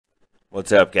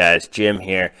What's up, guys? Jim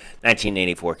here.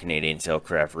 1984 Canadian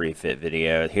Sailcraft refit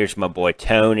video. Here's my boy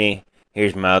Tony.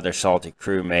 Here's my other salty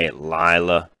crewmate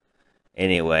Lila.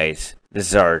 Anyways, this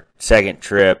is our second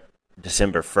trip,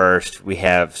 December 1st. We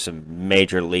have some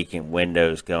major leaking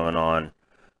windows going on.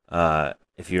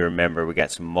 If you remember, we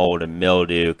got some mold and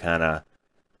mildew kind of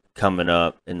coming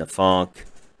up in the funk,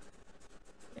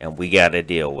 and we got to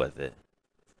deal with it.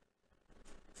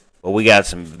 But we got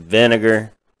some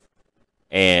vinegar.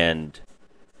 And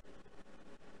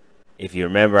if you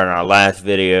remember in our last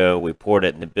video, we poured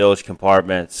it in the bilge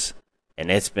compartments, and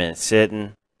it's been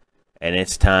sitting, and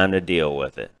it's time to deal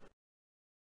with it.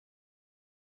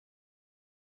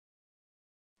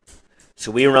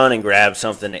 So we run and grab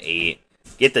something to eat,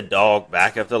 get the dog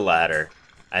back up the ladder,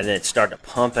 and then start to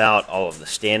pump out all of the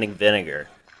standing vinegar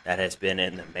that has been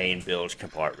in the main bilge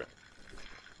compartment.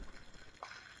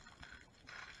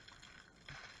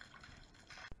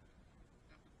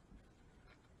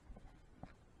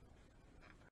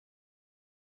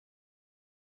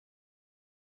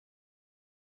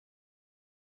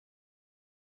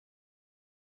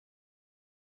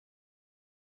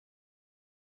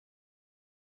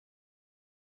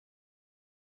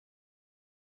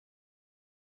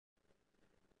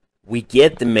 We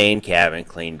get the main cabin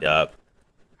cleaned up,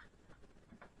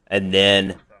 and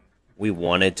then we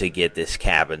wanted to get this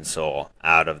cabin saw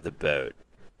out of the boat.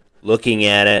 Looking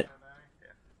at it,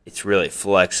 it's really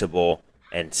flexible,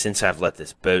 and since I've let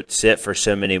this boat sit for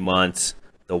so many months,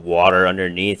 the water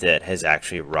underneath it has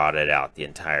actually rotted out the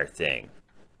entire thing.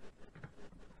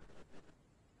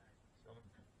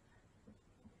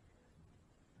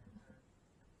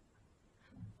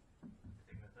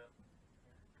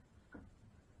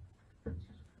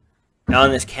 Now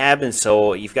on this cabin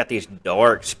sole, you've got these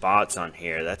dark spots on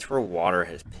here. That's where water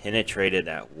has penetrated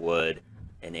that wood,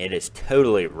 and it is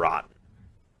totally rotten.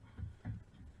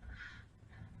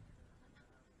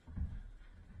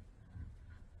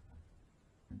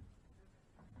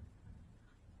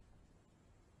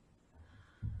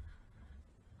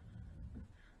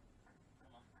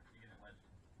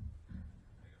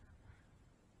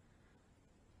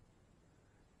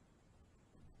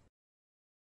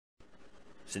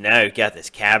 So now we've got this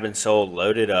cabin sole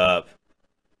loaded up.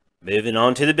 Moving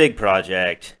on to the big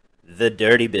project, the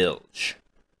dirty bilge.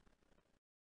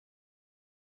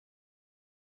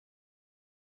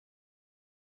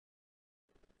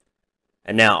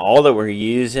 And now all that we're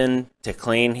using to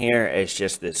clean here is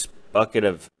just this bucket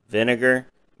of vinegar.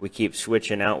 We keep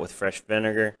switching out with fresh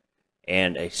vinegar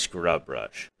and a scrub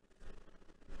brush.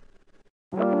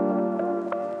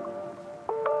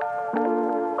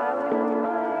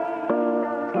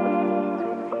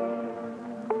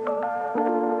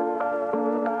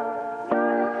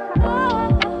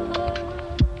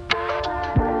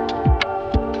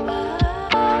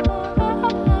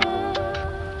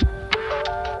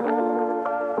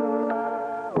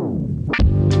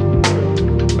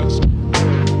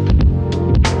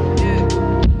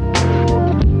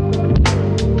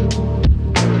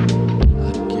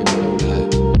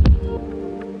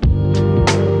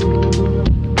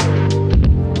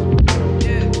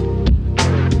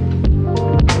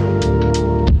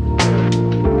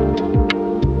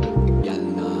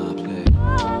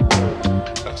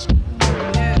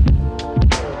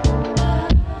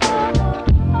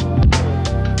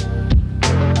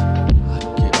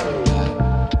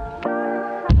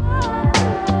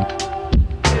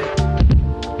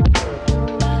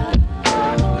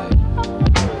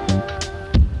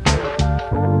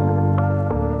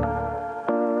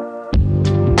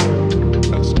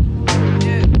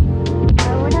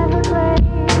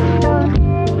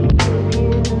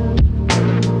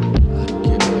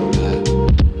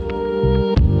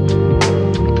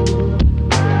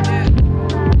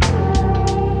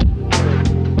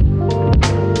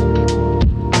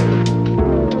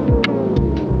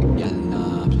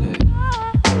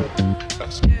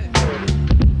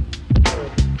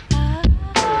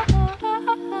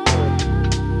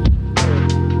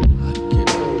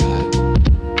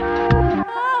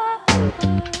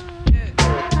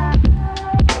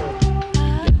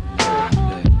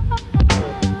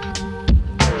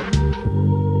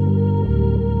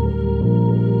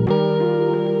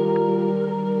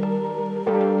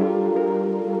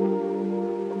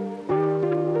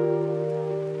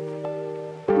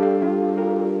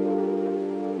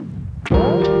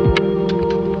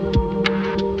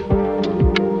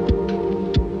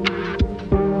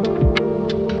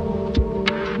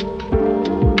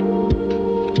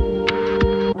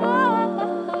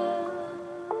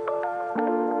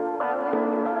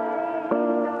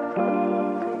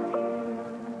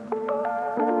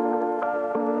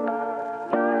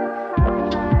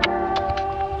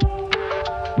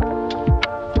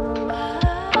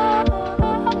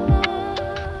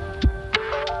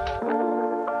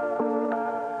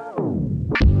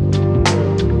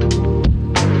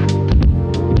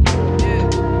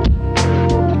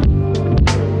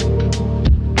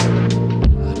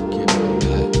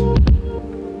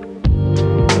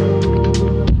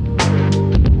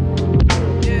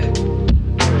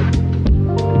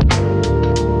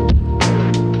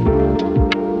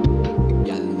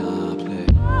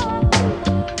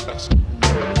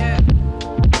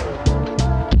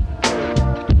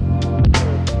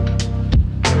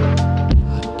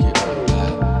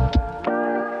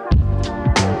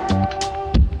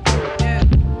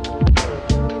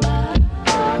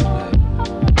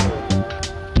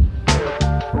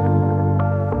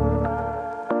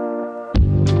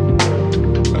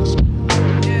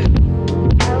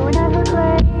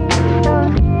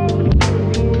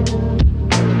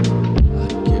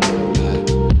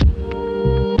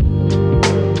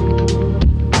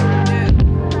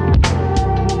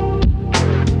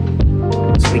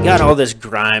 got all this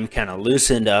grime kind of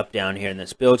loosened up down here in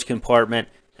this bilge compartment,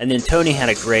 and then Tony had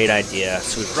a great idea,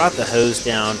 so we brought the hose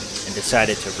down and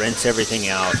decided to rinse everything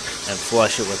out and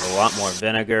flush it with a lot more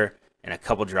vinegar and a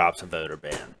couple drops of odor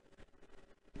ban.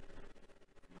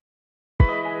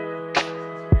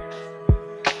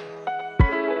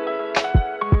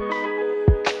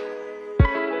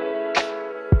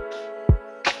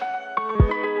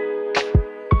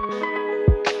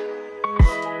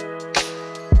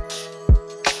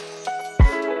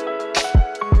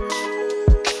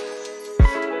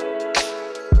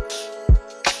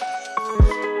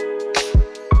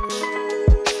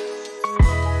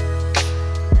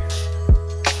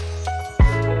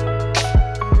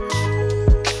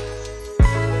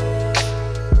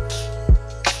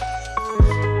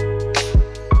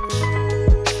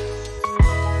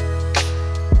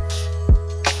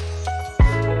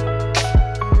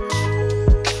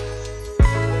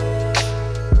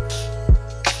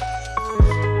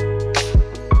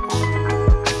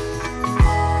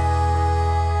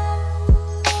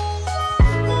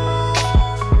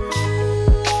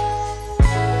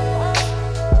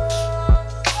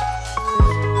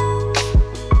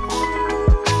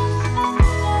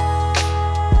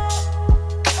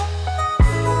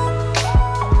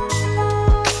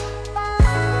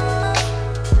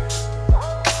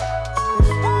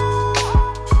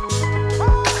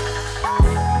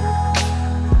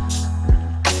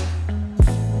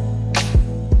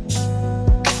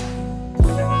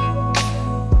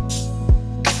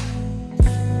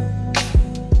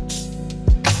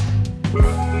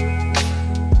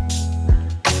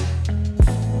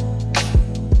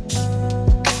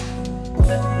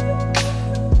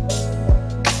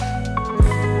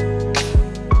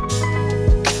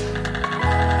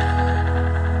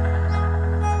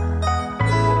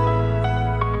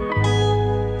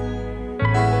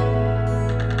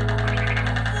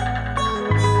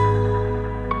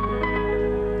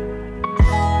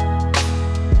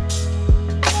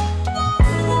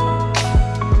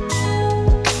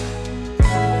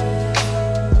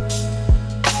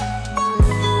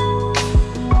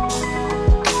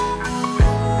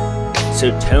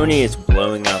 So Tony is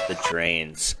blowing out the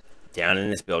drains down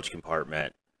in this bilge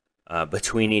compartment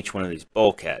between each one of these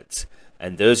bulkheads.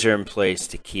 And those are in place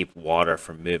to keep water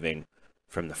from moving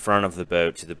from the front of the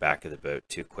boat to the back of the boat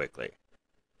too quickly.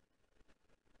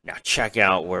 Now check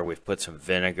out where we've put some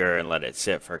vinegar and let it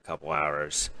sit for a couple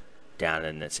hours down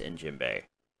in this engine bay.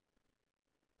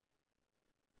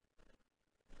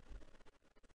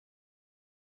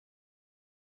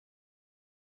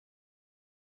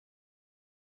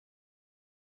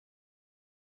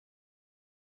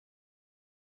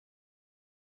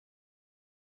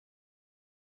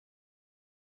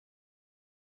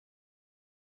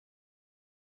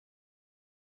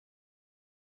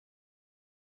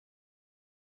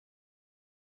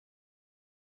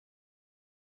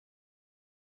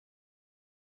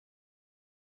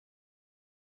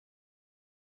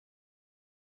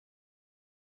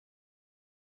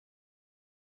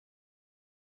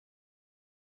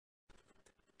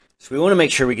 So we want to make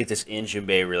sure we get this engine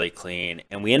bay really clean,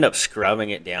 and we end up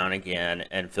scrubbing it down again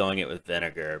and filling it with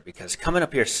vinegar, because coming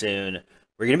up here soon,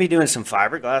 we're going to be doing some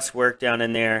fiberglass work down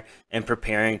in there and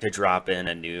preparing to drop in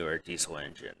a newer diesel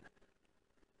engine.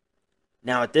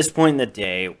 Now at this point in the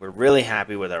day, we're really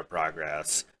happy with our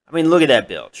progress. I mean, look at that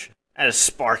bilge. That is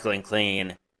sparkling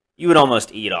clean. You would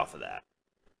almost eat off of that.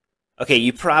 Okay,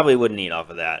 you probably wouldn't eat off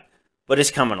of that, but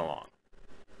it's coming along.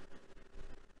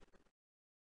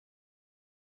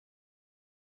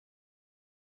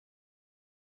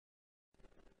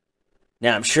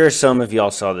 Now, I'm sure some of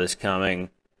y'all saw this coming.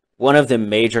 One of the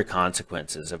major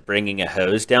consequences of bringing a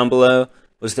hose down below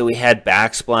was that we had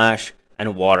backsplash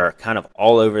and water kind of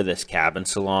all over this cabin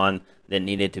salon that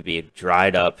needed to be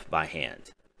dried up by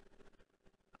hand.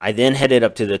 I then headed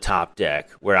up to the top deck,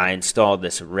 where I installed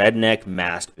this redneck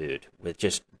mast boot with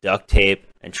just duct tape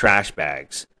and trash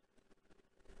bags.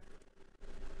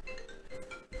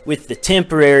 With the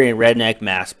temporary redneck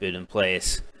mast boot in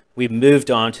place, we moved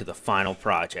on to the final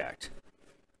project.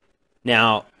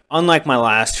 Now, unlike my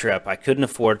last trip, I couldn't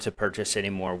afford to purchase any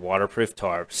more waterproof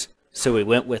tarps, so we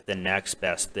went with the next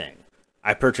best thing.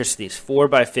 I purchased these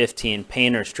 4x15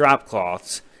 painter's drop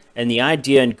cloths, and the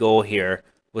idea and goal here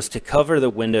was to cover the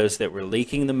windows that were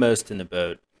leaking the most in the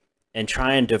boat and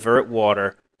try and divert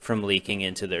water from leaking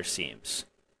into their seams.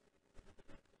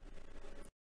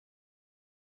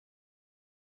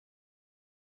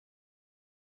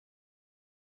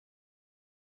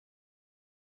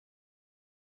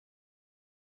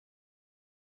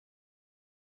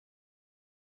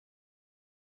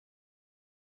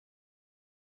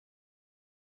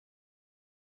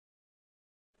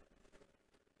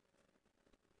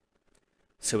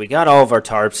 So we got all of our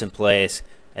tarps in place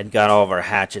and got all of our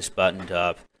hatches buttoned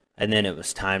up, and then it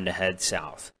was time to head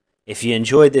south. If you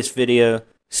enjoyed this video,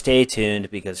 stay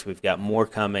tuned because we've got more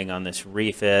coming on this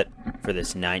refit for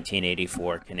this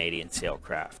 1984 Canadian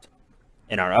Sailcraft.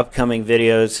 In our upcoming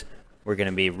videos, we're going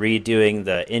to be redoing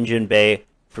the engine bay,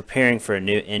 preparing for a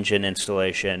new engine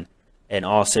installation, and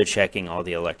also checking all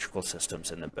the electrical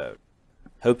systems in the boat.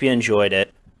 Hope you enjoyed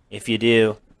it. If you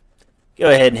do, go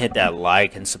ahead and hit that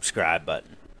like and subscribe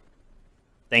button.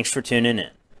 Thanks for tuning in.